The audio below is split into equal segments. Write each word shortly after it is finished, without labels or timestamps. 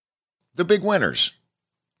the big winners,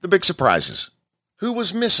 the big surprises, who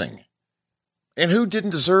was missing, and who didn't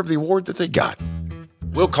deserve the award that they got.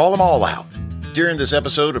 We'll call them all out during this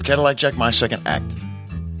episode of Cadillac Jack, My Second Act.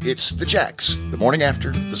 It's the Jacks, the morning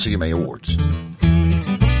after the CMA Awards. Tonight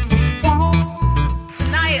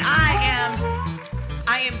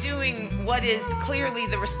I am doing what is clearly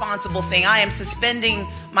the responsible thing. I am suspending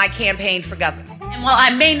my campaign for governor. And while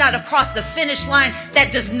I may not have crossed the finish line,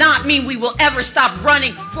 that does not mean we will ever stop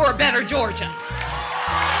running for a better Georgia.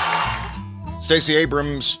 Stacey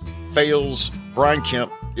Abrams fails. Brian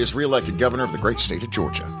Kemp is reelected governor of the great state of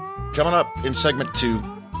Georgia. Coming up in segment 2,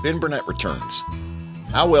 Ben Burnett returns.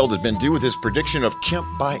 How well did Ben do with his prediction of Kemp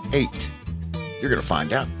by 8? You're going to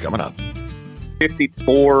find out coming up.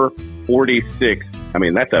 54-46. I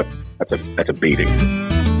mean, that's a beating.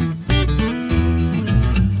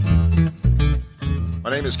 My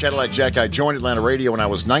name is Cadillac Jack. I joined Atlanta Radio when I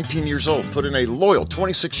was 19 years old. Put in a loyal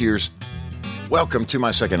 26 years. Welcome to My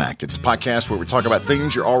Second Act. It's a podcast where we talk about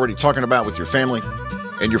things you're already talking about with your family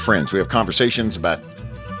and your friends. We have conversations about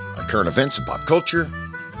current events and pop culture,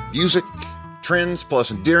 music, trends, plus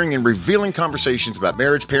endearing and revealing conversations about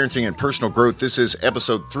marriage, parenting, and personal growth. This is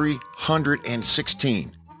episode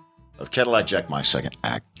 316 of Cadillac Jack, My Second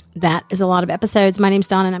Act. That is a lot of episodes. My name's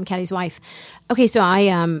Donna, and I'm Caddy's wife. Okay, so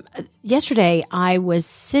yesterday I was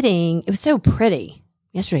sitting. It was so pretty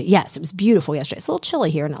yesterday. Yes, it was beautiful yesterday. It's a little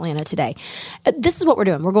chilly here in Atlanta today. This is what we're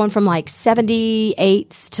doing. We're going from like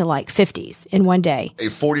 78s to like 50s in one day. A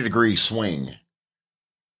 40-degree swing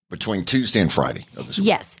between Tuesday and Friday of this week.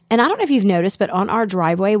 Yes, and I don't know if you've noticed, but on our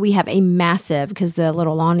driveway we have a massive, because the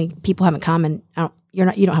little lawn people haven't come, and you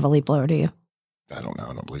don't have a leaf blower, do you? I don't know.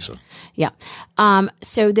 I don't believe so. Yeah.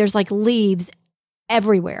 So there's like leaves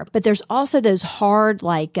everywhere, but there's also those hard,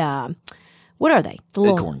 like, what are they? The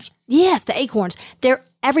little acorns. Yes, the acorns. They're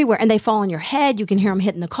everywhere, and they fall on your head. You can hear them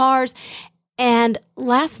hitting the cars. And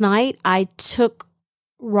last night I took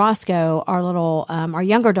Roscoe, our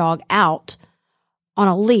younger dog, out on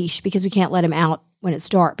a leash because we can't let him out when it's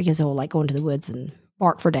dark because he'll like go into the woods and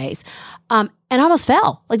bark for days. And I almost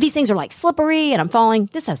fell. Like, these things are like slippery and I'm falling.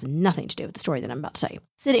 This has nothing to do with the story that I'm about to tell you.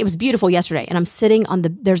 So it was beautiful yesterday, and I'm sitting on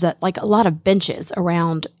there's a lot of benches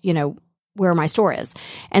around, where my store is.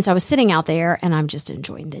 And so I was sitting out there and I'm just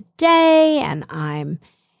enjoying the day, and I'm,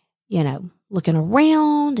 looking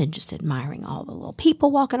around and just admiring all the little people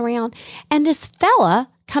walking around. And this fella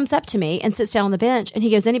comes up to me and sits down on the bench, and he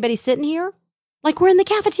goes, "Anybody sitting here? Like, we're in the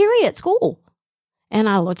cafeteria at school." And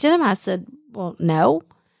I looked at him. I said, "Well, no."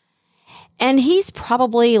 And he's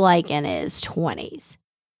probably like in his 20s.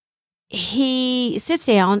 He sits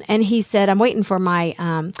down and he said, "I'm waiting for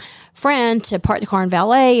my friend to park the car in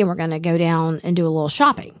valet, and we're going to go down and do a little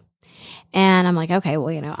shopping." And I'm like, "Okay,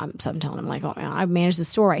 well, I'm telling him, like, I manage the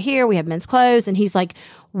store right here. We have men's clothes." And he's like,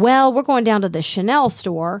 "Well, we're going down to the Chanel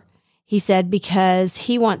store," he said, "because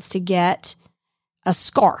he wants to get a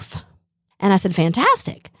scarf." And I said,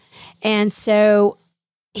 "Fantastic." And so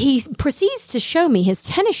he proceeds to show me his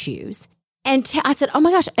tennis shoes. And I said, "Oh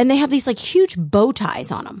my gosh." And they have these like huge bow ties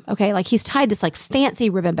on them. Okay. Like, he's tied this like fancy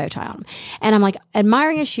ribbon bow tie on them. And I'm like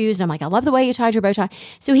admiring his shoes. And I'm like, "I love the way you tied your bow tie."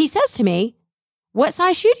 So he says to me, "What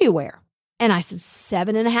size shoe do you wear?" And I said,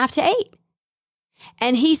 7.5 to 8.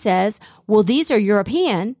 And he says, "Well, these are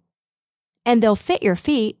European and they'll fit your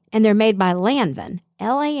feet, and they're made by Lanvin,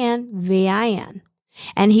 Lanvin.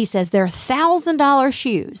 And he says, they're $1,000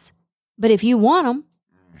 shoes, but if you want them,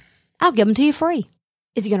 I'll give them to you free."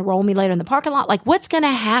 Is he going to roll me later in the parking lot? Like, what's going to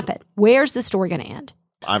happen? Where's the story going to end?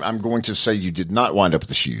 I'm going to say you did not wind up with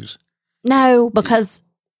the shoes. No, because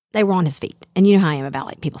they were on his feet. And you know how I am about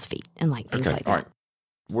like people's feet and like things like that. All right.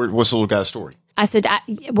 What's the little guy's story? I said,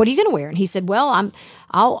 "What are you going to wear?" And he said, "Well,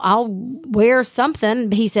 I'll wear something."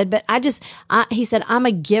 He said, "But he said, I'm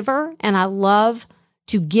a giver, and I love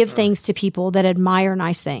to give things to people that admire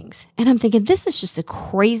nice things." And I'm thinking, this is just the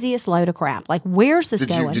craziest load of crap. Like, where's this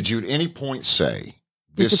going? Did you at any point say,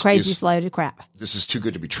 "This is the craziest load of crap"? This is too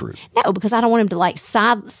good to be true. No, because I don't want him to like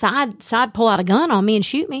side pull out a gun on me and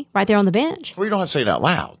shoot me right there on the bench. Well, you don't have to say it out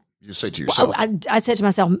loud. You just say it to yourself. Well, I said to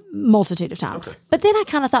myself multitude of times. Okay. But then I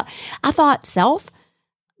kind of thought, self,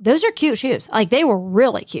 those are cute shoes. Like, they were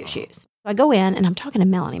really cute shoes. I go in and I'm talking to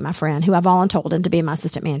Melanie, my friend, who I volunteered in to be my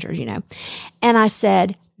assistant manager, And I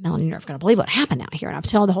said, "Melanie, you're never going to believe what happened out here." And I'm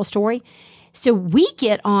telling the whole story. So we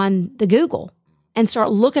get on the Google and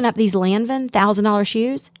start looking up these Lanvin $1,000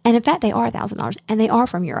 shoes. And in fact, they are $1,000, and they are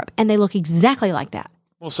from Europe, and they look exactly like that.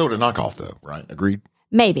 Well, so did knockoff, though, right? Agreed?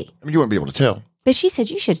 Maybe. I mean, you wouldn't be able to tell. But she said,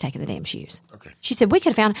 "You should have taken the damn shoes." Okay. She said, "We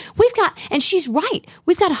could have and she's right.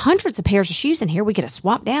 We've got hundreds of pairs of shoes in here. We could have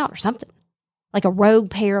swapped out or something." like a rogue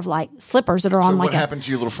pair of like slippers that are on So like what happened to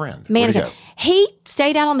your little friend? Where'd he mannequin. go? He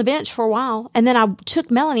stayed out on the bench for a while, and then I took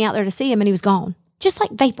Melanie out there to see him, and he was gone, just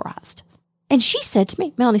like vaporized. And she said to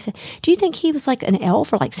me, Melanie said, "Do you think he was like an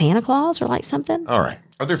elf or like Santa Claus or like something?" All right.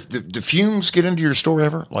 Are there do fumes get into your store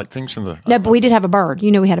ever? Like things from the No, but we did have a bird.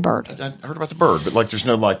 You know, we had a bird. I heard about the bird, but like there's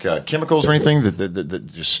no like chemicals or anything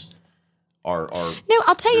that just are. No,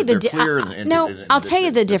 I'll tell you the they're clear I'll tell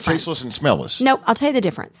you the difference. Tasteless and smellless. No, I'll tell you the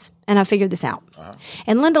difference. And I figured this out.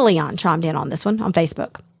 And Linda Leon chimed in on this one on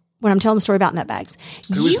Facebook when I'm telling the story about nutbags.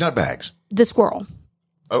 Who is nutbags? The squirrel.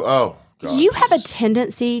 Oh. God. You have a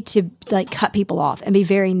tendency to like cut people off and be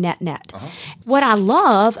very net. What I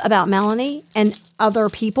love about Melanie and other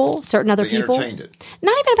people, certain other people, entertained it.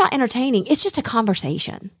 Not even about entertaining. It's just a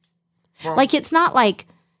conversation. Well, like it's not like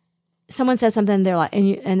someone says something, they're like,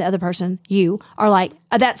 and the other person, you are like,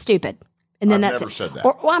 oh, that's stupid. And then I've that's never it. said that.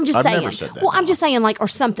 Or I'm just I've saying. never said that. Well, I'm just saying like, or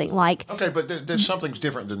something like. Okay, but there's something's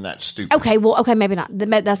different than that stupid. Okay, maybe not.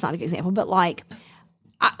 That's not a good example, but like,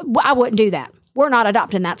 I wouldn't do that. We're not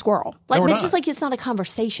adopting that squirrel. Like, we're but not. just like it's not a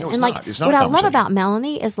conversation. No, and like, it's not what a I love conversation. about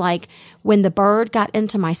Melanie is like when the bird got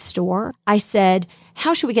into my store, I said,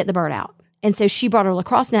 "How should we get the bird out?" And so she brought her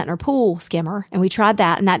lacrosse net and her pool skimmer, and we tried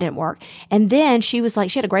that, and that didn't work. And then she was like,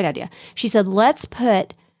 she had a great idea. She said, "Let's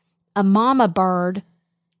put a mama bird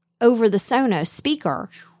over the Sonos speaker,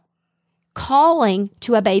 calling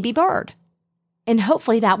to a baby bird, and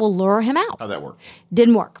hopefully that will lure him out." How'd that work?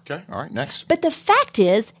 Didn't work. Okay, all right, next. But the fact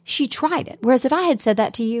is, she tried it. Whereas if I had said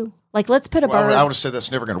that to you, like, let's put a bird. I would have said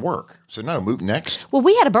that's never going to work. So no, move next. Well,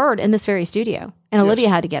 we had a bird in this very studio, and Olivia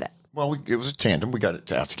had to get it. Well, it was a tandem. We got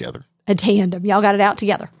it out together. A tandem. Y'all got it out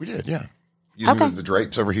together. We did, yeah. Using Okay. the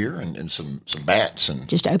drapes over here and some bats and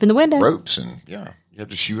Just open the window. ropes and you have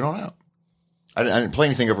to shoot on out. I didn't play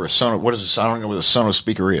anything over a Sonos. What is this? I don't know what a Sonos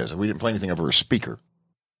speaker is. We didn't play anything over a speaker.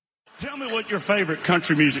 Tell me what your favorite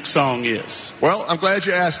country music song is. Well, I'm glad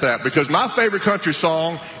you asked that because my favorite country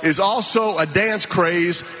song is also a dance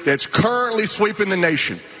craze that's currently sweeping the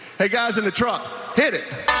nation. Hey, guys in the truck, hit it.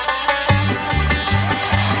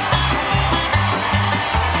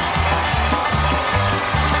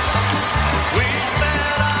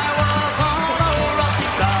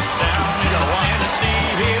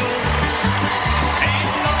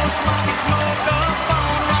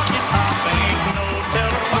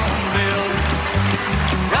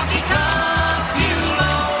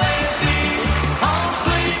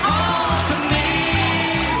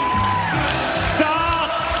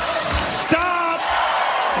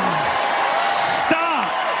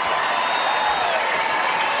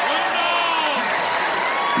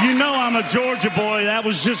 You know I'm a Georgia boy. That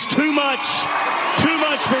was just too much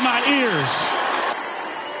for my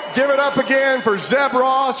ears. Give it up again for Zeb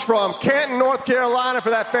Ross from Canton, North Carolina for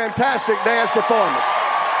that fantastic dance performance.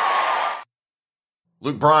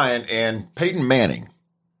 Luke Bryan and Peyton Manning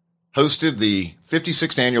hosted the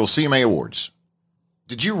 56th annual CMA Awards.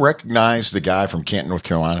 Did you recognize the guy from Canton, North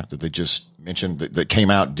Carolina that they just mentioned that came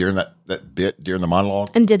out during that bit during the monologue?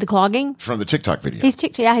 And did the clogging? From the TikTok video. He's a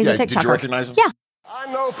TikToker. Did you recognize him? Yeah. I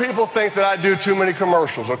know people think that I do too many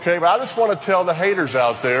commercials, okay? But I just want to tell the haters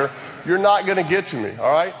out there, you're not going to get to me,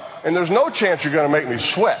 all right? And there's no chance you're going to make me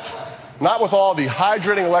sweat. Not with all the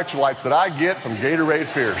hydrating electrolytes that I get from Gatorade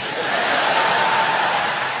Fierce.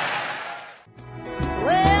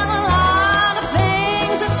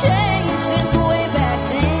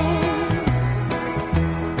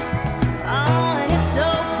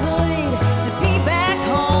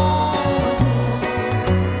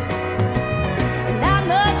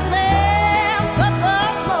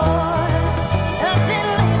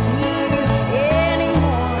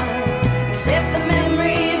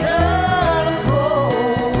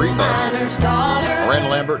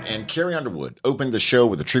 And Carrie Underwood opened the show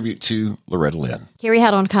with a tribute to Loretta Lynn. Carrie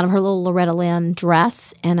had on kind of her little Loretta Lynn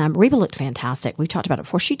dress, and Reba looked fantastic. We've talked about it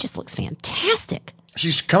before. She just looks fantastic.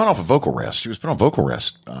 She's coming off of vocal rest. She was put on vocal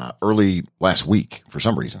rest early last week for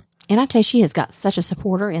some reason. And I tell you, she has got such a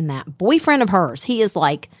supporter in that boyfriend of hers. He is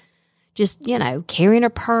like just, carrying her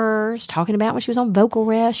purse, talking about when she was on vocal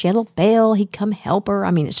rest. She had a little bell. He'd come help her.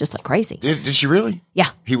 I mean, it's just like crazy. Did she really? Yeah.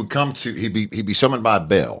 He would come to, he'd be summoned by a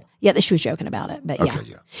bell. Yeah, she was joking about it, but yeah. Okay,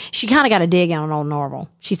 yeah. She kind of got a dig on old Norval.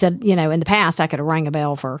 She said, in the past, I could have rang a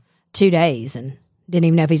bell for 2 days and didn't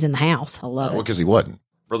even know if he's in the house. I love it. Well, because he wasn't.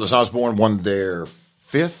 Brothers Osborne won their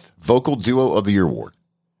 5th Vocal Duo of the Year award.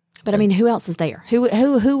 But I mean, who else is there?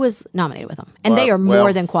 Who was nominated with them? And they are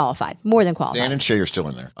more than qualified. More than qualified. Dan and Shay are still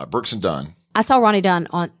in there. Brooks and Dunn. I saw Ronnie Dunn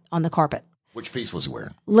on the carpet. Which piece was he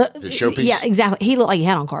wearing? His showpiece? Yeah, exactly. He looked like he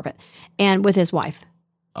had on carpet. And with his wife.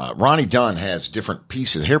 Ronnie Dunn has different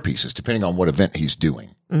pieces, hair pieces, depending on what event he's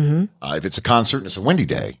doing. If it's a concert and it's a windy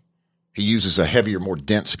day, he uses a heavier, more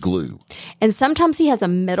dense glue. And sometimes he has a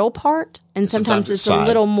middle part, and sometimes it's side. a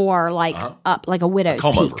little more like up, like a widow's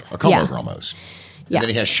peak. A comb over almost. And then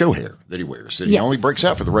he has show hair that he wears that he only breaks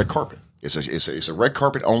out for the red carpet. It's a red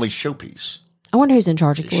carpet only showpiece. I wonder who's in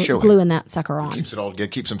charge of gluing that sucker on. Keeps it all together,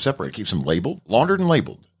 keeps them separated, keeps them labeled, laundered and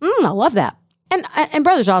labeled. I love that. And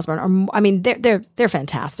Brothers Osborne are, I mean, they're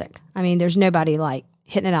fantastic. I mean, there's nobody like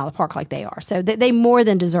hitting it out of the park like they are. So they more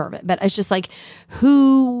than deserve it. But it's just like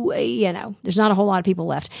there's not a whole lot of people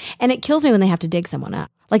left. And it kills me when they have to dig someone up.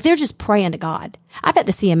 Like they're just praying to God. I bet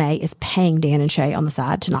the CMA is paying Dan and Shay on the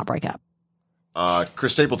side to not break up.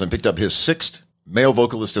 Chris Stapleton picked up his 6th Male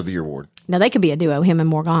Vocalist of the Year award. Now they could be a duo, him and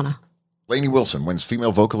Morgana. Lainey Wilson wins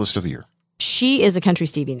Female Vocalist of the Year. She is a country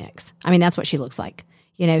Stevie Nicks. I mean, that's what she looks like.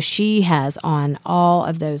 She has on all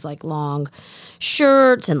of those like long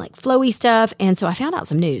shirts and like flowy stuff. And so I found out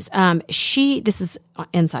some news. This is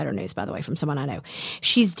insider news, by the way, from someone I know.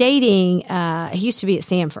 She's dating, he used to be at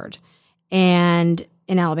Samford and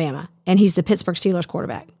in Alabama. And he's the Pittsburgh Steelers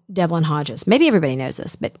quarterback, Devlin Hodges. Maybe everybody knows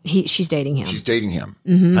this, but she's dating him. She's dating him.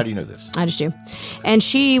 Mm-hmm. How do you know this? I just do. And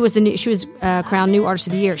she was crowned New Artist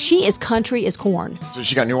of the Year. She is country as corn. So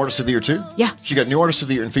she got New Artist of the Year too? Yeah. She got New Artist of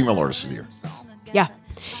the Year and Female Artist of the Year. Yeah.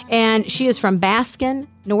 And she is from Baskin,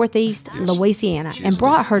 Northeast Louisiana, and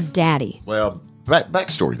brought her daddy. Well,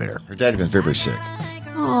 backstory there. Her dad had been very, very sick.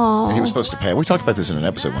 Oh. And he was supposed to pay. We talked about this in an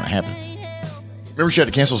episode when it happened. Remember, she had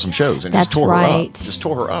to cancel some shows, and That's just tore her right. up. Just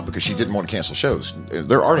tore her up because she didn't want to cancel shows.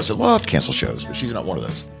 There are artists that love to cancel shows, but she's not one of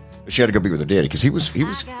those. But she had to go be with her daddy because he was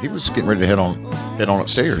getting ready to head on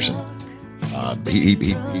upstairs, and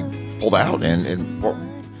he pulled out and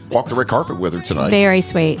walked the red carpet with her tonight. Very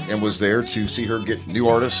sweet. And was there to see her get New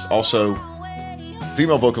Artist, also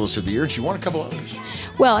Female Vocalist of the Year, and she won a couple others.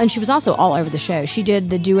 Well, and she was also all over the show. She did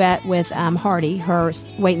the duet with Hardy, her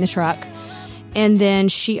Wait in the Truck. And then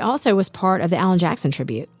she also was part of the Alan Jackson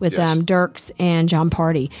tribute with Dierks and John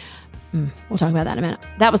Party. We'll talk about that in a minute.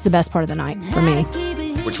 That was the best part of the night for me.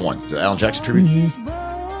 Which one? The Alan Jackson tribute?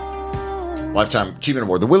 Mm-hmm. Lifetime Achievement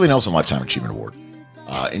Award. The Willie Nelson Lifetime Achievement Award.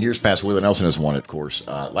 In years past, Willie Nelson has won it, of course.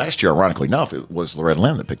 Last year, ironically enough, it was Loretta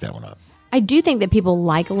Lynn that picked that one up. I do think that people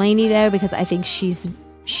like Lainey, though, because I think she's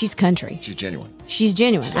country. She's genuine. She's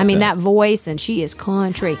genuine. I mean, that voice, and she is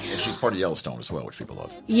country. And she's part of Yellowstone as well, which people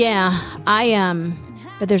love. Yeah,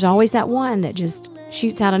 but there's always that one that just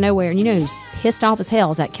shoots out of nowhere, and who's pissed off as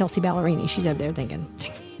hell is that Kelsey Ballerini. She's over there thinking,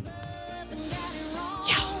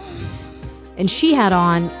 yeah. And she had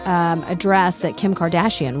on a dress that Kim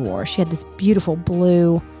Kardashian wore. She had this beautiful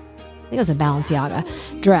blue, I think it was a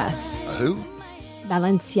Balenciaga dress. A who?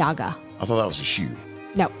 Balenciaga. I thought that was a shoe.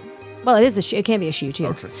 No. Well, it is a shoe. It can be a shoe, too.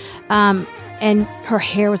 Okay. And her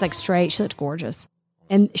hair was like straight. She looked gorgeous.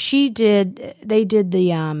 And she did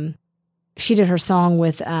her song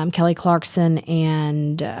with Kelly Clarkson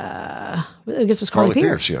and I guess it was Carly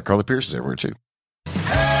Pearce. Yeah, Carly Pearce is everywhere, too.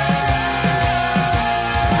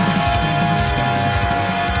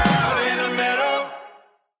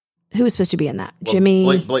 Who was supposed to be in that? Well,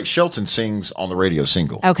 Jimmy? Blake Shelton sings on the radio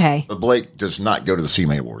single. Okay. But Blake does not go to the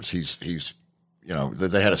CMA Awards. He's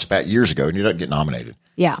they had a spat years ago, and he doesn't get nominated.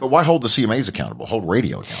 Yeah. But why hold the CMAs accountable? Hold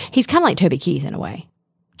radio accountable. He's kind of like Toby Keith in a way.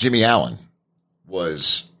 Jimmy Allen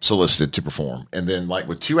was solicited to perform, and then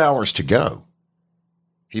with 2 hours to go,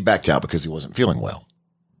 he backed out because he wasn't feeling well.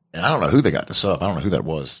 And I don't know who they got to sub. I don't know who that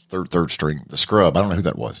was. Third string, the scrub. I don't know who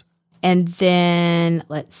that was. And then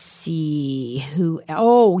let's see who.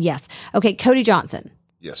 Oh yes, okay. Cody Johnson.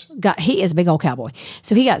 Yes. He is a big old cowboy,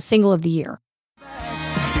 so he got Single of the Year.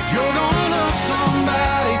 If you're gonna love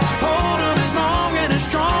somebody, hold them as long and as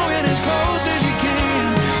strong and as close as you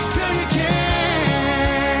can, till you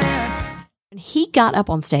can. When he got up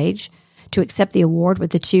on stage to accept the award with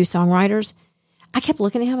the 2 songwriters, I kept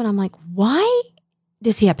looking at him and I'm like, why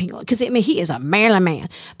does he have pink lipstick? Because he is a manly man,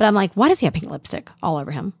 but I'm like, why does he have pink lipstick all over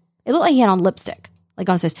him? It looked like he had on lipstick, like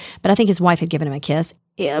on his face, but I think his wife had given him a kiss.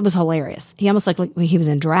 It was hilarious. He almost like he was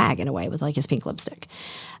in drag in a way with his pink lipstick.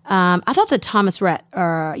 I thought the Thomas Rhett,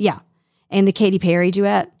 and the Katy Perry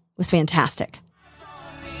duet was fantastic.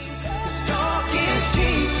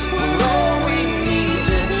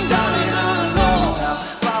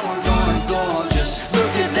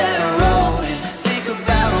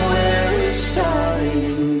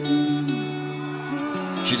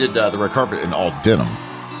 She did the red carpet in all denim,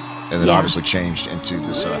 and then obviously changed into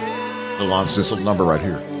this little number right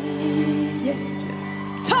here.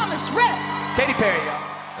 Thomas Rhett, Katy Perry, y'all.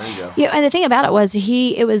 There you go. Yeah, and the thing about it was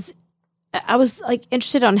I was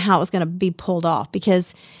interested on how it was going to be pulled off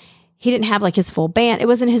because he didn't have his full band. It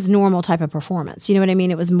wasn't his normal type of performance. You know what I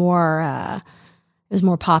mean? It was more It was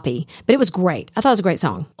more poppy, but it was great. I thought it was a great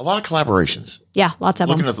song. A lot of collaborations. Yeah, lots of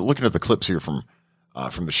them. Looking at the clips here from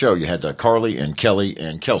the show, you had Carly and Kelly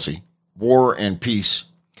and Kelsey, War and Peace.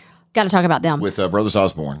 Got to talk about them with Brothers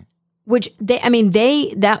Osborne. Which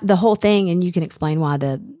the whole thing, and you can explain why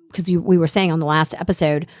because we were saying on the last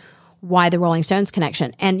episode why the Rolling Stones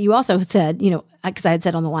connection, and you also said, because I had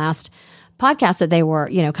said on the last podcast that they were,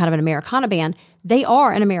 kind of an Americana band. They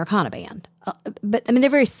are an Americana band, but they're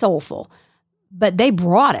very soulful. But they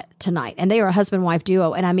brought it tonight, and they are a husband-wife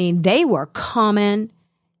duo. And they were coming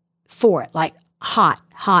for it, like hot,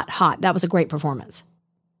 hot, hot. That was a great performance.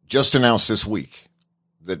 Just announced this week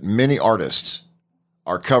that many artists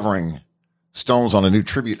are covering Stones on a new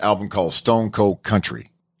tribute album called Stone Cold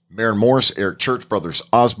Country. Maren Morris, Eric Church, Brothers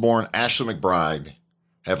Osborne, Ashley McBryde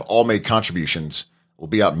have all made contributions. Will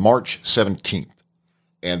be out March 17th.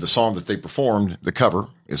 And the song that they performed, the cover,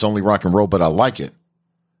 is Only Rock and Roll, But I Like It.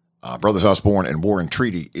 Brothers Osborne and War and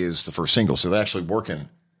Treaty is the first single. So they're actually working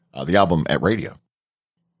the album at radio.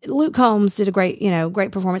 Luke Combs did a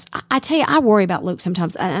great performance. I tell you, I worry about Luke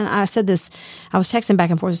sometimes. And I said this, I was texting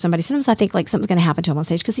back and forth with somebody. Sometimes I think like something's going to happen to him on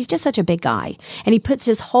stage because he's just such a big guy. And he puts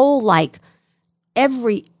his whole,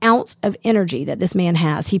 every ounce of energy that this man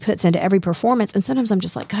has, he puts into every performance. And sometimes I'm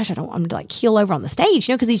just like, gosh, I don't want him to keel over on the stage,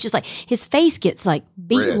 because he's just his face gets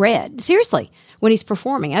beet red. Seriously, when he's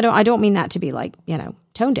performing. I don't mean that to be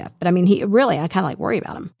tone deaf, but I kind of worry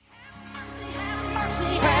about him.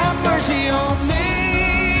 Have mercy on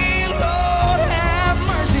me, Lord, have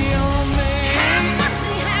mercy on me. Have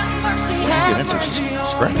mercy, have mercy, have mercy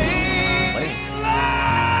on me.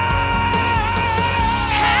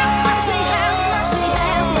 Have mercy, have mercy,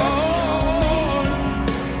 have mercy on me.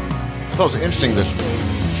 I thought it was interesting that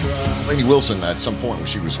Lainey Wilson, at some point when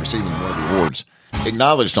she was receiving one of the awards,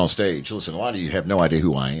 acknowledged on stage, listen, a lot of you have no idea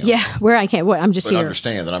who I am. Yeah, where I can't. I'm just but here.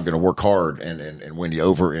 Understand that I'm going to work hard and win you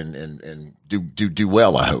over and do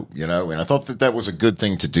well, I hope, And I thought that was a good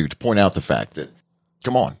thing to do, to point out the fact that,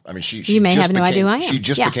 come on. She may have no idea who I am. She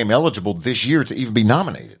just became eligible this year to even be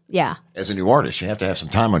nominated. Yeah. As a new artist, you have to have some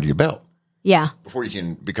time under your belt. Yeah. Before you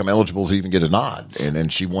can become eligible to even get a nod. And then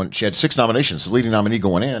she had 6 nominations, the leading nominee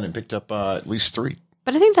going in, and picked up at least 3.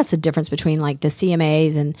 But I think that's the difference between the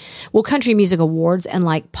CMAs and country music awards and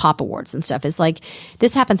pop awards and stuff. Is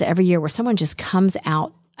this happens every year where someone just comes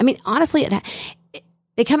out. Honestly,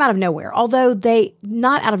 they come out of nowhere. Although they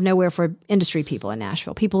not out of nowhere for industry people in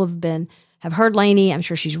Nashville. People have heard Lainey. I'm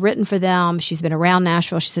sure she's written for them. She's been around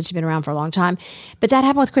Nashville. She said she's been around for a long time. But that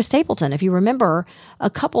happened with Chris Stapleton. If you remember, a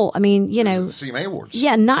couple. The CMA Awards.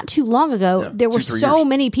 Yeah, not too long ago, there were 2-3 so years.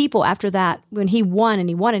 many people after that when he won and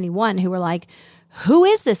he won and he won who were like, who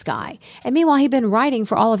is this guy? And meanwhile, he'd been writing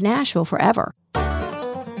for all of Nashville forever.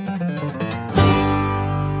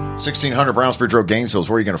 1600 Brownsbridge Road, Gainesville is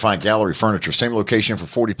where you're going to find Gallery Furniture. Same location for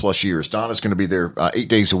 40-plus years. Donna's going to be there 8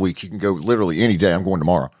 days a week. You can go literally any day. I'm going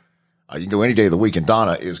tomorrow. You can go any day of the week, and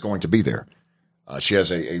Donna is going to be there. She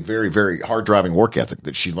has a very, very hard-driving work ethic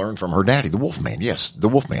that she learned from her daddy, the Wolfman. Yes, the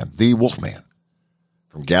Wolfman. The Wolfman.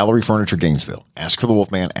 From Gallery Furniture, Gainesville. Ask for the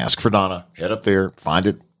Wolfman. Ask for Donna. Head up there. Find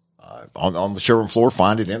it. On the showroom floor,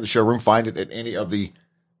 find it in the showroom, find it at any of the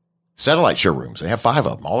satellite showrooms. They have 5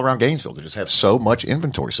 of them all around Gainesville. They just have so much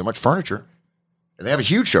inventory, so much furniture. And they have a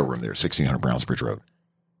huge showroom there, 1600 Brownsbridge Road.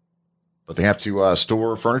 But they have to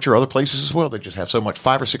store furniture other places as well. They just have so much.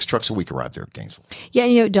 5 or 6 trucks a week arrive there at Gainesville.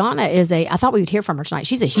 Yeah, Donna is I thought we would hear from her tonight.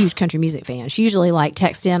 She's a huge country music fan. She usually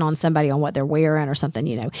texts in on somebody on what they're wearing or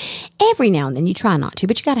something, Every now and then you try not to,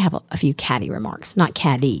 but you got to have a few catty remarks. Not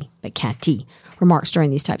catty, but catty remarks during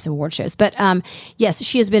these types of award shows. But yes,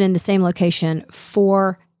 she has been in the same location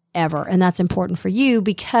forever. And that's important for you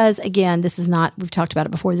because, again, this is not, we've talked about it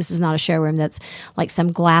before, this is not a showroom that's like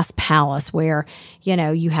some glass palace where,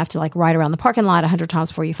 you have to ride around the parking lot 100 times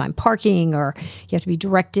before you find parking, or you have to be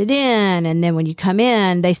directed in. And then when you come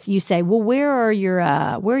in, you say, well, where are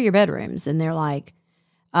your bedrooms? And they're like,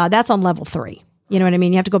 that's on level 3. You know what I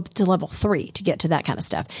mean? You have to go to level 3 to get to that kind of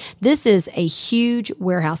stuff. This is a huge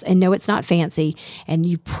warehouse, and no, it's not fancy. And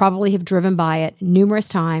you probably have driven by it numerous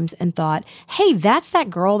times and thought, hey, that's that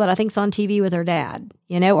girl that I think's on TV with her dad,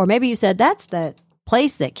 or maybe you said, that's the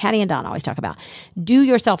place that Caddy and Don always talk about. Do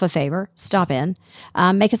yourself a favor, stop in,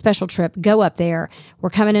 make a special trip, go up there. We're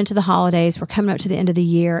coming into the holidays. We're coming up to the end of the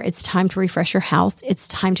year. It's time to refresh your house. It's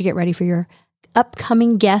time to get ready for your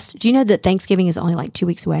upcoming guests. Do you know that Thanksgiving is only 2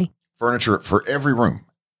 weeks away? Furniture for every room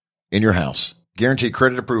in your house. Guaranteed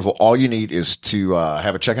credit approval. All you need is to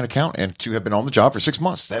have a checking account and to have been on the job for 6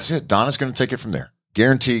 months. That's it. Donna's going to take it from there.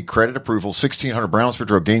 Guaranteed credit approval. 1600 Brownsbridge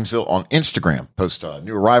Road, Gainesville on Instagram. Post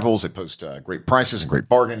new arrivals. They post great prices and great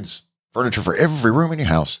bargains. Furniture for every room in your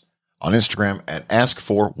house. on Instagram at Ask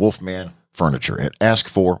for Wolfman Furniture, at Ask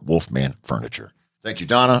for Wolfman Furniture. Thank you,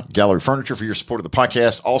 Donna, Gallery Furniture, for your support of the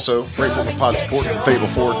podcast. Also, grateful for pod support from Fayetteville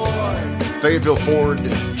Ford.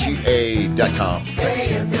 FayettevilleFordGA.com.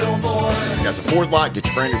 You got the Ford lot. Get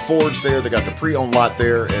your brand new Fords there. They got the pre-owned lot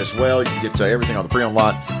there as well. You can get everything on the pre-owned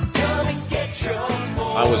lot.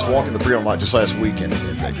 I was walking the pre-owned lot just last week, and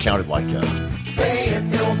they counted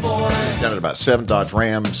counted about 7 Dodge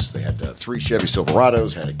Rams. They had 3 Chevy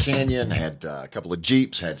Silverados, had a Canyon, had a couple of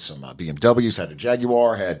Jeeps, had some BMWs, had a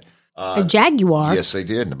Jaguar, had a Jaguar? Yes, they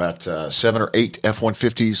did. And about 7 or 8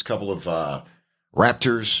 F-150s, a couple of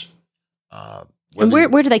Raptors. And where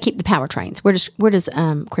do they keep the powertrains? Where does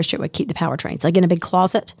Chris Chitwood keep the powertrains? Like in a big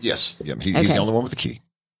closet? Yes. Yeah, he's the only one with the key.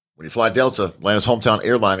 When you fly Delta, Atlanta's hometown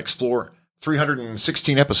airline, explore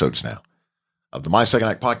 316 episodes now of the My Second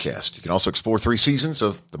Act podcast. You can also explore 3 seasons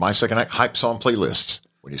of the My Second Act hype song playlists.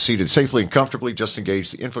 When you're seated safely and comfortably, just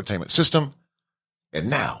engage the infotainment system. And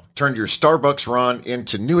now, turn your Starbucks run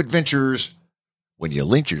into new adventures when you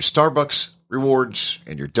link your Starbucks rewards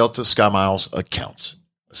and your Delta SkyMiles accounts.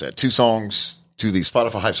 Let's add 2 songs to the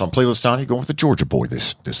Spotify Hype Song playlist. Donnie, going with the Georgia boy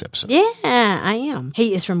this episode. Yeah, I am.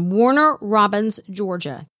 He is from Warner Robins,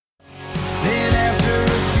 Georgia. Then after a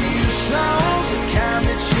few songs, the kind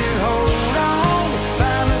that you hold on, we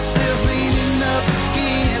find ourselves leaning up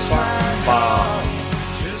against my car.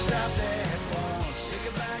 Just out there, sick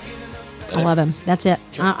about giving up. I love him. That's it.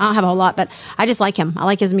 I don't have a whole lot, but I just like him. I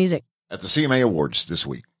like his music. At the CMA Awards this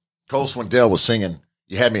week, Cole Swindell was singing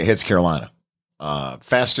You Had Me at Heads Carolina.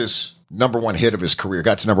 Fastest #1 hit of his career.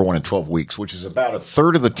 Got to #1 in 12 weeks, which is about a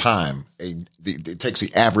third of the time it takes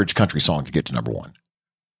the average country song to get to #1.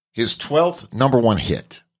 His 12th #1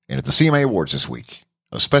 hit. And at the CMA Awards this week,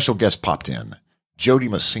 a special guest popped in, Jody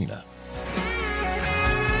Messina,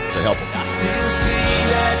 to help him. I still see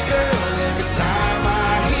that girl every time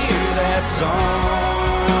I hear that song.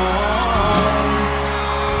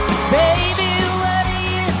 Baby, what do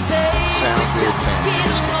you say? Sounded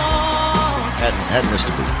fantastic. Hadn't missed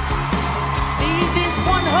a beat. Leave this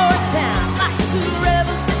one horse town like 2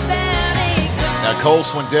 rebels that ain't gone. Now, Cole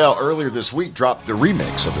Swindell earlier this week dropped the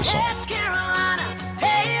remix of the song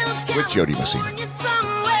with Jody Messina.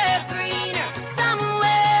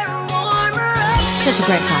 Such a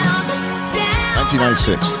great song.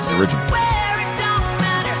 1996, the original.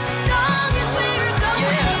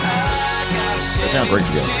 They sound great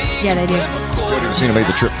together. Yeah, they do. Jody Messina made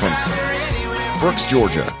the trip from Brooks,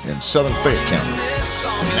 Georgia, in southern Fayette County,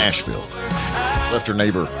 Nashville. Left her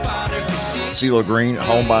neighbor, CeeLo Green, at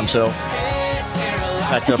home by himself.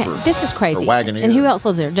 Packed up her This is crazy. Her Wagoneer. And who else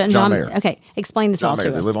lives there? John Mayer. Okay, explain this all John Mayer.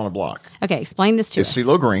 to They us. live on a block. Okay, explain this to It's us.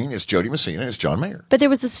 CeeLo Green, it's Jody Messina, it's John Mayer. But there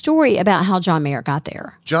was a story about how John Mayer got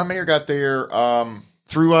there. John Mayer got there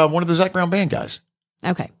through one of the Zac Brown Band guys.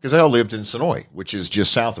 Okay. Because they all lived in Sonoy, which is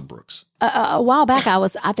just south of Brooks. A while back,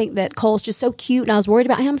 I think that Cole's just so cute, and I was worried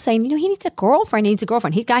about him saying, he needs a girlfriend. He needs a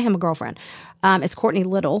girlfriend. He got him a girlfriend. It's Courtney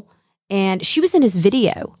Little, and she was in his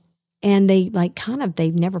video, and they've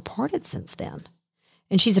never parted since then.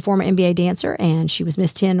 And she's a former NBA dancer, and she was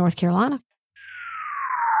Miss 10 North Carolina.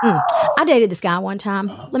 I dated this guy one time.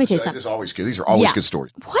 Let me tell you something. This is always good. These are always good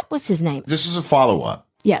stories. What was his name? This is a follow-up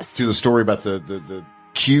Yes. to the story about the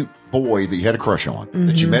cute boy that you had a crush on,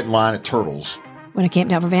 that you met in line at Turtles, When I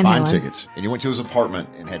camped out for Van buying Halen. tickets, and you went to his apartment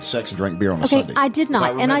and had sex and drank beer on a Okay, Sunday. I did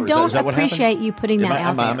not, and I remember. don't Is that what happened? appreciate you putting that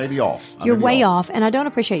out there. I may be off. You're way off, and I don't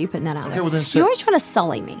appreciate you putting that out there. well, then You're always trying to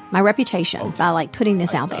sully me, my reputation, by putting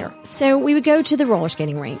this out there. So we would go to the roller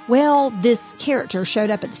skating rink. Well, this character showed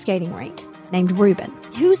up at the skating rink named Ruben.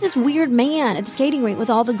 Who's this weird man at the skating rink with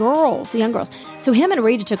all the girls, the young girls? So him and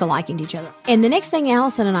Rita took a liking to each other. And the next thing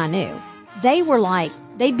Allison and I knew, they were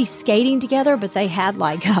they'd be skating together, but they had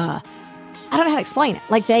I don't know how to explain it.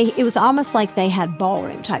 It was almost like they had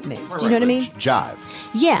ballroom type moves. Do you know what I mean? Jive.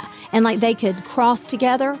 Yeah. And they could cross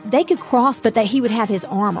together. They could cross, but he would have his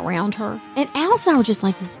arm around her. And Alice and I were just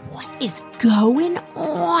like, what is going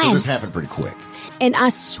on? So this happened pretty quick. And I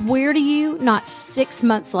swear to you, not 6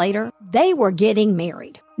 months later, they were getting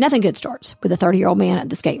married. Nothing good starts with a 30-year-old man at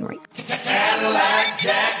the skating rink.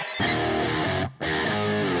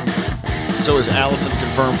 So is Allison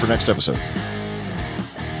confirmed for next episode?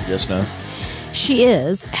 Yes, no? She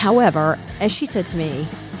is. However, as she said to me,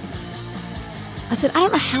 I said, I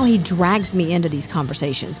don't know how he drags me into these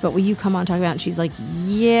conversations, but will you come on and talk about it? And she's like,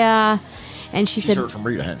 yeah. And she She's said, heard from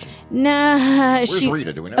Rita, hasn't she? nah. Where's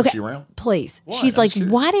Rita? Do we know? Is she around? Please. Why? She's I'm like, just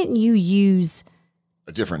curious. why didn't you use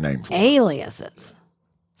A different name for it. aliases?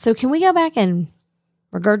 So can we go back and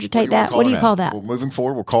regurgitate that? What do you call that? Well, moving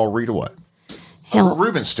forward, we'll call Rita what? Hell,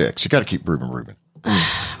 Reuben Sticks. You got to keep Reuben.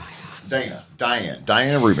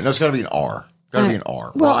 Diana Rubin. That's got to be an R. Got to be an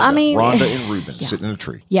R. Well, Rhonda and Reuben sitting in a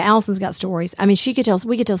tree. Yeah, Allison's got stories. I mean, we could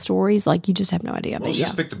tell stories like you just have no idea. Well, But let's yeah,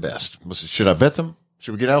 just pick the best. Should I vet them?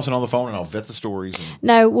 Should we get Allison on the phone and I'll vet the stories?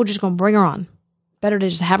 no, we're just going to bring her on. Better to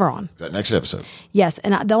just have her on. That next episode. Yes,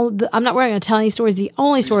 and I'm not going to tell any stories. The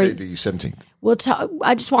only story Tuesday, the 17th. we'll tell.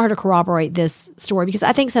 I just want her to corroborate this story because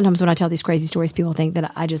I think sometimes when I tell these crazy stories, people think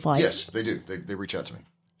that I just like. Yes, they do. They reach out to me.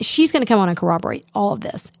 She's going to come on and corroborate all of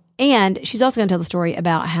this, and she's also going to tell the story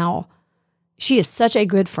about how she is such a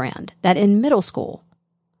good friend that in middle school,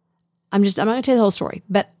 I'm not going to tell you the whole story,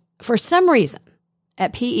 but for some reason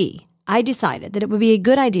at PE, I decided that it would be a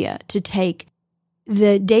good idea to take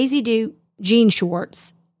the Daisy Duke jean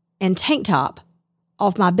shorts and tank top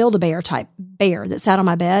off my Build-A-Bear type bear that sat on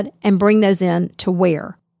my bed and bring those in to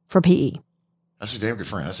wear for PE. That's a damn good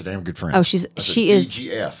friend. Oh, she is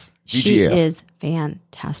DGF. She is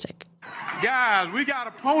fantastic. Guys, we got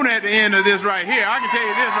a pony at the end of this right here. I can tell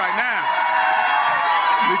you this right now.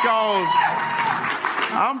 Because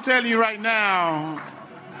I'm telling you right now,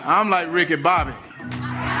 I'm like Ricky Bobby.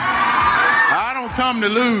 I don't come to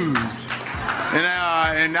lose.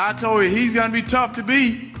 And I told you, he's going to be tough to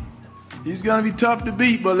beat. He's going to be tough to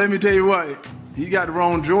beat, but let me tell you what, he got the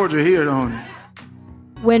wrong Georgia here, don't he?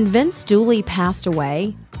 When Vince Dooley passed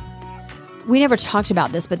away, we never talked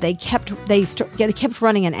about this, but they kept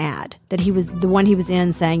running an ad that he was the one he was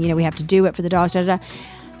in saying, we have to do it for the dogs. Da, da, da.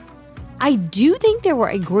 I do think there were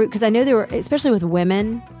a group, because I know there were, especially with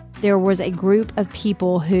women, there was a group of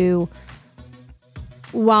people who,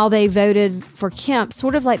 while they voted for Kemp,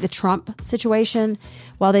 sort of like the Trump situation,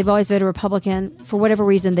 while they've always voted Republican, for whatever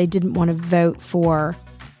reason, they didn't want to vote for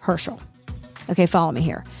Herschel. Okay, follow me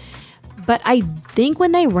here. But I think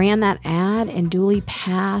when they ran that ad and Dooley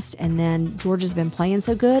passed and then Georgia's been playing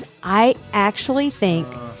so good, I actually think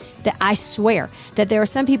that I swear that there are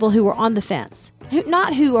some people who were on the fence,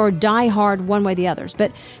 who are diehard one way or the others,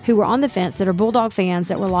 but who were on the fence that are Bulldog fans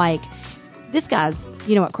that were like, this guy's,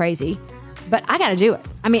 crazy, but I got to do it.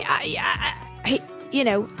 I mean,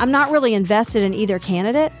 I'm not really invested in either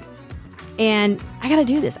candidate. And I got to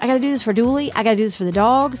do this. I got to do this for Dooley. I got to do this for the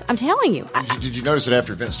dogs. I'm telling you. Did you notice that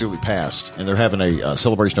after Vince Dooley passed, and they're having a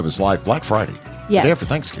celebration of his life, Black Friday, yes, the day after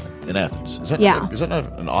Thanksgiving in Athens? Is that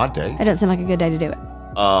not an odd day? It doesn't seem like a good day to do it.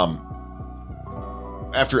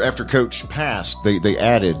 After Coach passed, they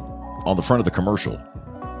added on the front of the commercial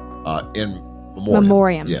in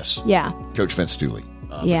memoriam. Yes. Yeah. Coach Vince Dooley.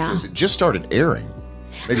 Yeah. Because it just started airing.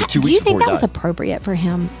 Maybe 2 weeks before Do you think that he was died. appropriate for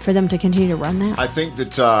them to continue to run that? I think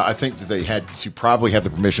that they had to probably have the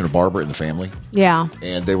permission of Barbara and the family. Yeah.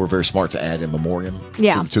 And they were very smart to add in memoriam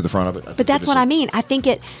to the front of it. But that's what I mean. I think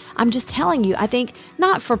I'm just telling you, I think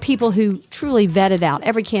not for people who truly vetted out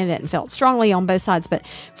every candidate and felt strongly on both sides, but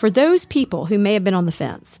for those people who may have been on the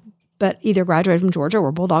fence, but either graduated from Georgia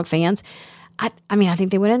or Bulldog fans, I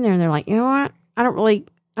think they went in there and they're like, you know what? I don't really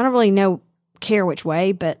care which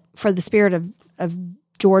way, but for the spirit of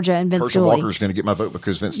Georgia and Vince Herschel Dooley. Walker's going to get my vote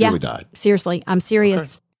because Vince Dooley died. Seriously, I'm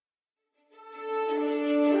serious. Okay.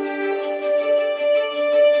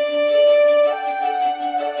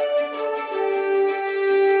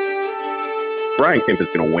 Brian Kemp is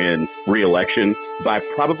going to win re-election by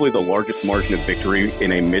probably the largest margin of victory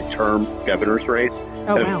in a midterm governor's race.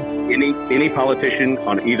 Oh, wow. Any politician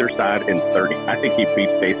on either side in 30. I think he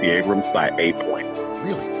beats Stacey Abrams by 8 points.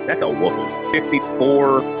 Really? That's a whooping.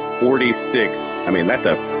 54-46. I mean, that's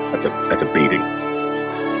a beating.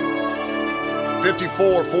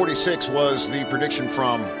 54-46 was the prediction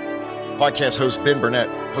from podcast host Ben Burnett,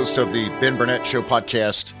 host of the Ben Burnett Show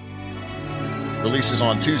podcast. Releases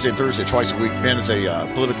on Tuesday and Thursday, twice a week. Ben is a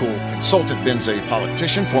political consultant. Ben's a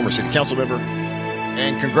politician, former city council member.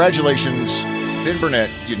 And congratulations, Ben Burnett.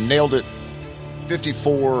 You nailed it.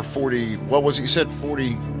 54-40. What was it you said?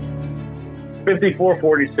 40?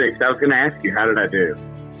 54-46. I was going to ask you, how did I do?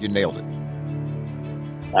 You nailed it.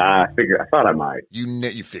 I thought I might.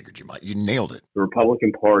 You figured you might. You nailed it. The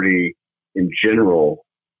Republican Party in general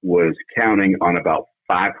was counting on about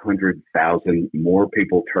 500,000 more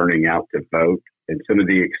people turning out to vote. And some of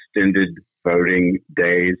the extended voting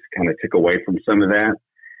days kind of took away from some of that.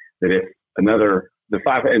 That if and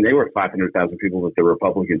they were 500,000 people that the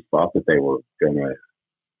Republicans thought that they were going to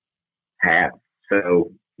have.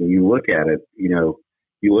 So when you look at it, you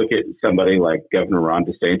look at somebody like Governor Ron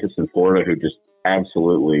DeSantis in Florida, who just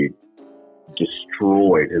absolutely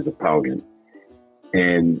destroyed his opponent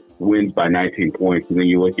and wins by 19 points. And then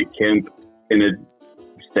you look at Kemp in a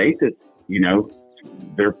state that,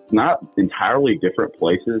 they're not entirely different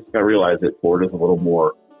places. I realize that Florida's a little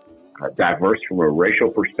more diverse from a racial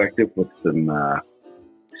perspective with some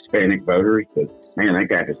Hispanic voters, but man, that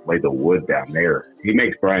guy just laid the wood down there. He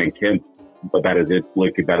makes Brian Kemp look about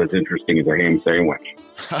as interesting as a ham sandwich.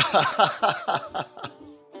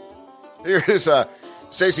 Here is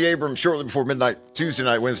Stacey Abrams shortly before midnight, Tuesday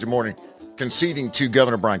night, Wednesday morning, conceding to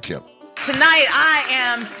Governor Brian Kemp. Tonight,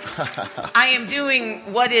 I am doing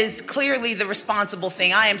what is clearly the responsible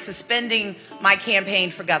thing. I am suspending my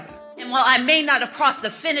campaign for governor. And while I may not have crossed the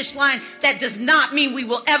finish line, that does not mean we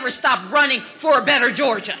will ever stop running for a better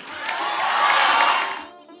Georgia.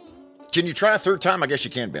 Can you try a third time? I guess you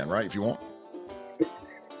can, Ben, right, if you want?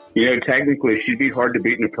 You know, technically, she'd be hard to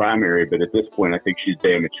beat in a primary, but at this point, I think she's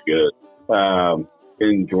damaged good.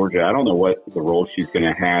 In Georgia, I don't know what the role she's going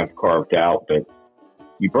to have carved out, but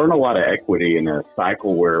you burn a lot of equity in a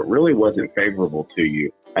cycle where it really wasn't favorable to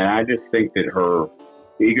you. And I just think that her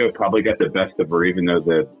ego probably got the best of her, even though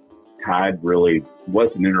the tide really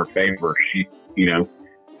wasn't in her favor. She, you know,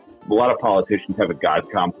 a lot of politicians have a God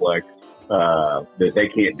complex, that they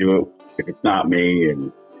can't do it if it's not me.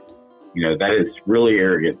 And, you know, that is really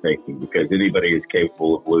arrogant thinking, because anybody is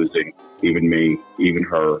capable of losing, even me, even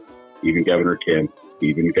her, even Governor Kemp,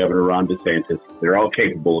 even Governor Ron DeSantis. They're all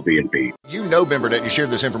capable of being beat. You know, Ben Burnett, you shared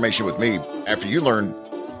this information with me after you learned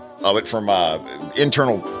of it from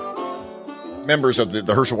internal members of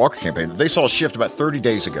the Herschel Walker campaign. They saw a shift about 30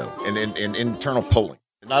 days ago in internal polling.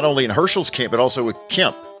 Not only in Herschel's camp, but also with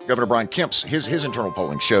Kemp. Governor Brian Kemp's, his internal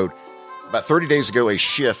polling showed about 30 days ago a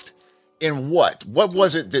shift in what? What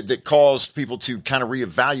was it that caused people to kind of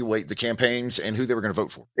reevaluate the campaigns and who they were going to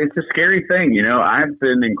vote for? It's a scary thing. You know, I've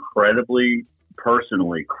been incredibly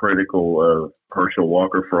personally critical of Herschel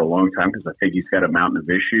Walker for a long time because I think he's got a mountain of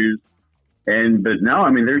issues. But no, I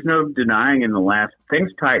mean, there's no denying in the last,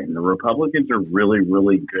 things tighten. The Republicans are really,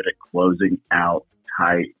 really good at closing out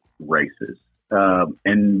tight races.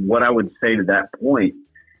 And what I would say to that point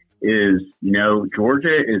is, you know,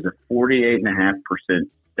 Georgia is a 48.5%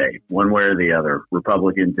 state, one way or the other,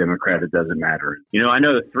 Republican, Democrat, it doesn't matter. You know, I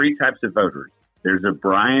know three types of voters. There's a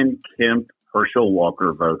Brian Kemp, Herschel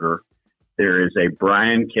Walker voter. There is a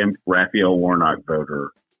Brian Kemp, Raphael Warnock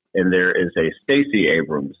voter. And there is a Stacey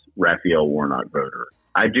Abrams, Raphael Warnock voter.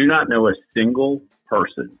 I do not know a single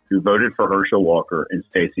person who voted for Herschel Walker and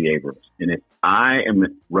Stacey Abrams. And if I am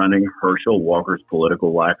running Herschel Walker's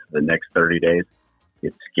political life for the next 30 days,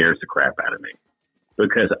 it scares the crap out of me,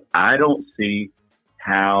 because I don't see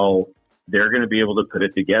how they're going to be able to put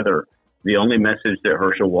it together. The only message that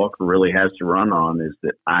Herschel Walker really has to run on is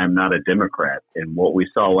that I'm not a Democrat. And what we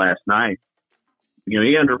saw last night, you know,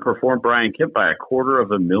 he underperformed Brian Kemp by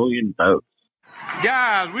 250,000 votes.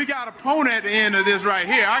 Guys, we got a pony at the end of this right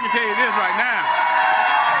here. I can tell you this right now.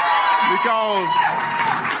 Because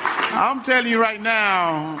I'm telling you right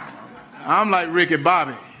now, I'm like Ricky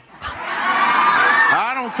Bobby.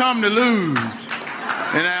 I don't come to lose.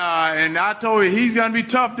 And I told you, he's going to be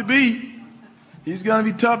tough to beat. He's going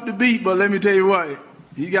to be tough to beat, but let me tell you what,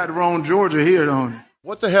 he got the wrong Georgia here, don't he?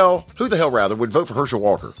 Who the hell would vote for Herschel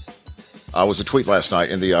Walker? Was a tweet last night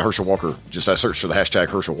in the Herschel Walker, I searched for the hashtag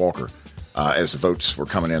Herschel Walker as the votes were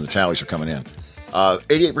coming in, the tallies are coming in.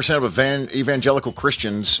 88% of evangelical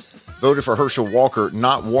Christians voted for Herschel Walker,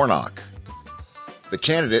 not Warnock, the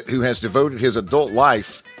candidate who has devoted his adult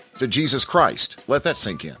life to Jesus Christ. Let that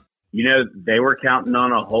sink in. You know, they were counting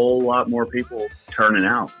on a whole lot more people turning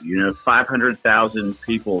out. You know, 500,000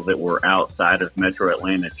 people that were outside of Metro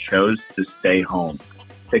Atlanta chose to stay home.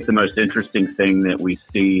 I think the most interesting thing that we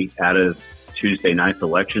see out of Tuesday night's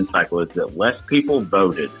election cycle is that less people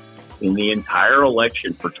voted in the entire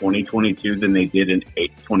election for 2022 than they did in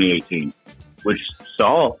 2018, which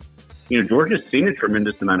saw, you know, Georgia's seen a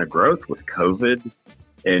tremendous amount of growth with COVID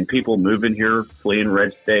and people moving here, fleeing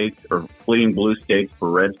red states or fleeing blue states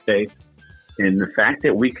for red states. And the fact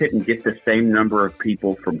that we couldn't get the same number of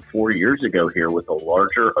people from 4 years ago here with a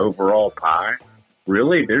larger overall pie,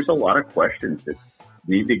 really, there's a lot of questions that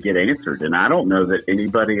need to get answered. And I don't know that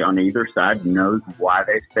anybody on either side knows why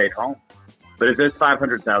they stayed home. But if those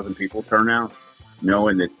 500,000 people turn out,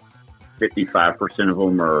 knowing that 55% of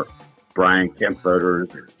them are Brian Kemp voters,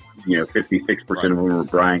 or, you know, 56% of them are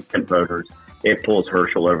Brian Kemp voters, it pulls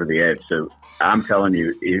Herschel over the edge. So I'm telling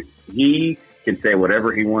you, if he can say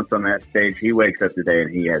whatever he wants on that stage, he wakes up today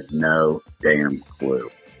and he has no damn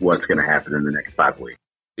clue what's going to happen in the next 5 weeks.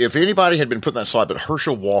 If anybody had been put in that slot but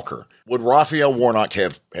Herschel Walker, would Raphael Warnock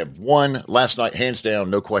have won last night, hands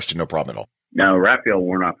down, no question, no problem at all? No, Raphael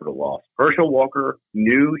Warnock would have lost. Herschel Walker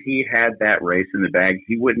knew he had that race in the bag.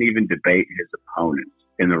 He wouldn't even debate his opponents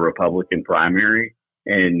in the Republican primary.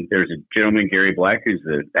 And there's a gentleman, Gary Black, who's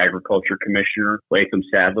the agriculture commissioner, Latham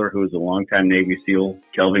Sadler, who is a longtime Navy SEAL,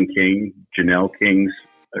 Kelvin King, Janelle Kings,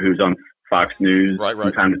 who's on Fox News. Right.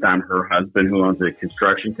 From time to time, her husband, who owns a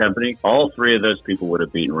construction company. All three of those people would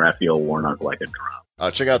have beaten Raphael Warnock like a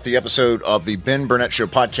drum. Check out the episode of the Ben Burnett Show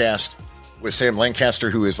podcast with Sam Lancaster,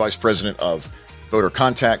 who is Vice President of Voter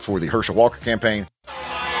Contact for the Herschel Walker campaign. Fellow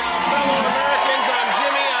Americans, I'm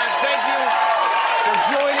Jimmy. Thank you for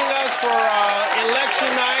joining us for election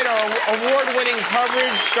night. Our award-winning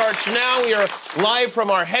coverage starts now. We are live from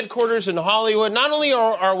our headquarters in Hollywood. Not only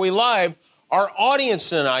are we live, our audience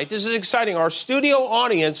tonight, this is exciting, our studio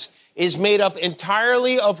audience is made up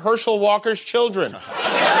entirely of Herschel Walker's children. That's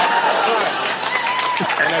right.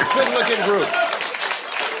 And a good-looking group.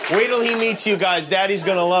 Wait till he meets you guys. Daddy's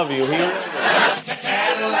going to love you.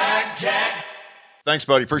 Cadillac Jack. Thanks,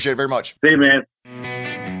 buddy. Appreciate it very much. See you, man.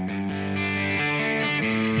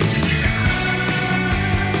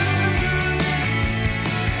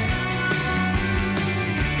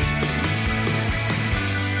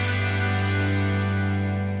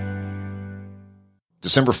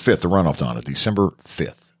 December 5th, the runoff, Donna. December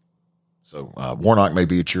 5th. So Warnock may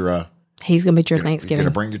be at your... He's going to be at your Thanksgiving. He's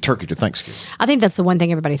going to bring your turkey to Thanksgiving. I think that's the one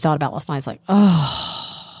thing everybody thought about last night. It's like,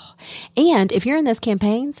 oh. And if you're in those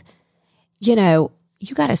campaigns, you know,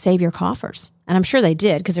 you got to save your coffers. And I'm sure they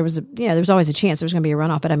did because there was always a chance there was going to be a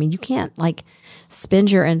runoff. But I mean, you can't like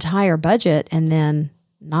spend your entire budget and then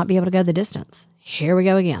not be able to go the distance. Here we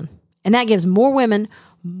go again. And that gives more women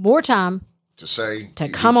more time to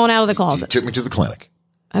come on out of the closet. You took me to the clinic.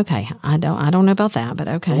 Okay. I don't know about that, but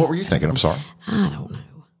okay. Well, what were you thinking? I'm sorry. I don't know.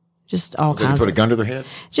 Just all Did kinds. They put a gun to their head?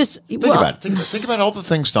 Think about it. Think about all the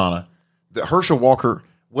things, Donna, that Herschel Walker,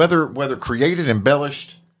 whether created,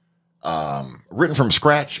 embellished, written from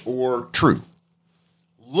scratch, or true.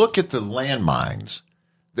 Look at the landmines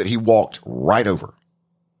that he walked right over.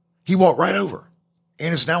 He walked right over,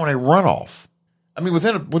 and is now in a runoff. I mean,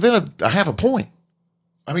 within a half a point.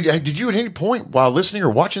 I mean, did you at any point while listening or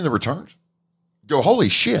watching the returns go, "Holy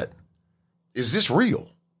shit, is this real?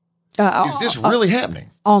 Is this really happening?"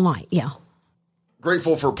 All night, yeah.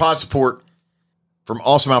 Grateful for pod support from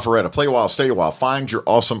Awesome Alpharetta. Play a while, stay a while. Find your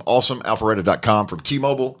awesomealpharetta.com from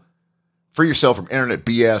T-Mobile. Free yourself from internet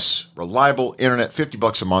BS. Reliable internet,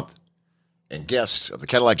 $50 a month. And guests of the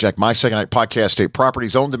Cadillac Jack My Second Night podcast, state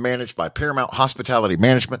properties owned and managed by Paramount Hospitality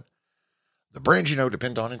Management. The brands you know,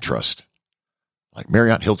 depend on, and trust. Like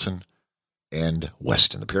Marriott, Hilton, and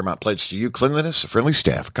Westin. The Paramount pledge to you: cleanliness, a friendly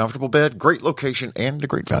staff, a comfortable bed, great location, and a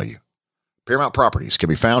great value. Paramount Properties can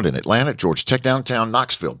be found in Atlanta, Georgia Tech Downtown,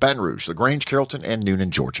 Knoxville, Baton Rouge, LaGrange, Carrollton, and Noonan,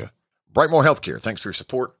 Georgia. Brightmore Healthcare, thanks for your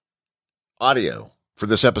support. Audio for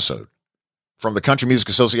this episode from the Country Music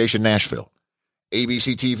Association, Nashville.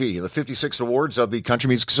 ABC TV, the 56th Awards of the Country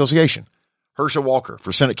Music Association. Herschel Walker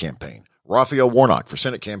for Senate campaign. Raphael Warnock for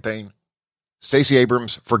Senate campaign. Stacey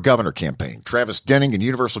Abrams for Governor campaign. Travis Denning and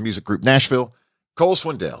Universal Music Group, Nashville. Cole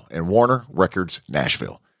Swindell and Warner Records,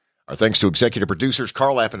 Nashville. Our thanks to executive producers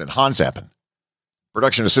Carl Appen and Hans Appen.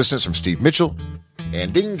 Production assistance from Steve Mitchell.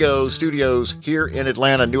 And Dingo Studios here in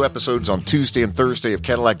Atlanta. New episodes on Tuesday and Thursday of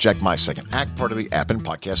Cadillac Jack My Second Act, part of the Appen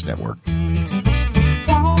Podcast Network.